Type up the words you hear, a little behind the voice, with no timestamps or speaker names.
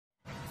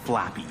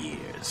floppy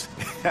ears.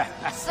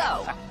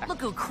 So, look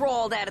who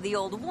crawled out of the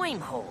old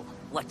wormhole.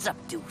 What's up,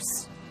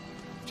 Deuce?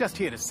 Just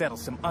here to settle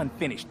some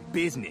unfinished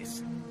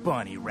business,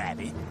 Bunny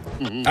Rabbit.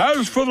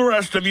 As for the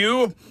rest of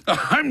you,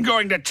 I'm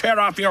going to tear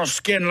off your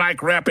skin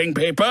like wrapping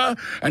paper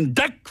and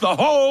deck the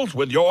halls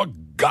with your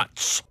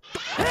guts.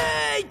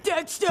 Hey,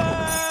 Dexter!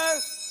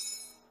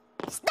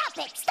 Stop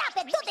it! Stop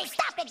it! Duty,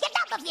 stop it! Get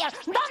out of here!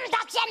 Don't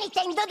touch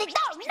anything, Duty!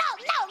 No!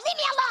 Leave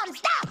me alone!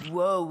 Stop!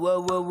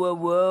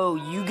 Whoa.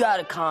 You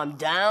gotta calm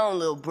down,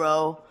 little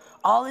bro.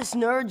 All this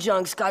nerd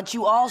junk's got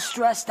you all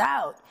stressed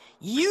out.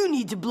 You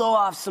need to blow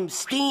off some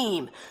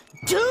steam.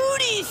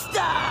 Duty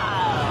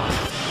style!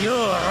 You're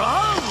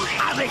wrong,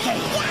 Abigail.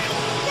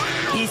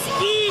 This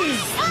is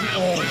the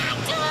end.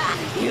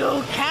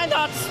 You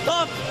cannot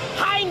stop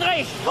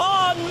Heinrich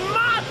von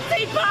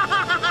Marzipan!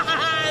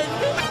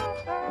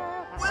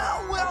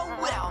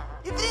 Well,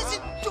 if it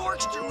isn't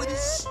Dorkster with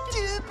his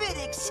stupid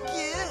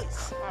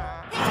excuse.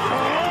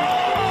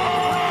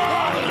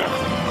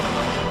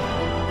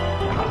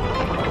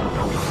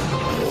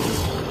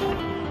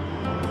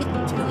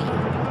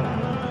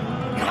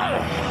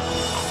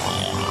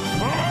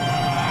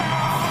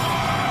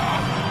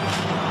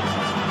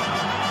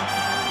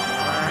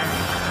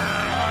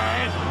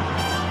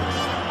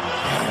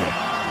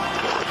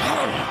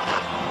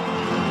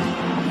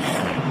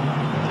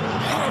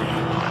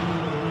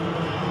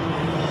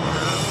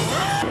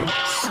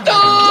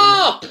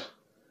 Stop!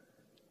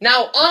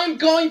 Now I'm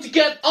going to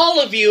get all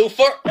of you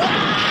for...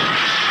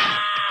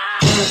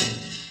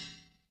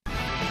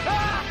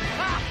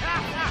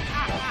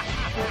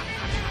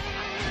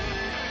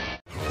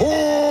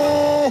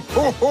 Ho,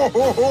 ho, ho,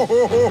 ho, ho,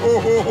 ho,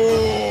 ho, ho.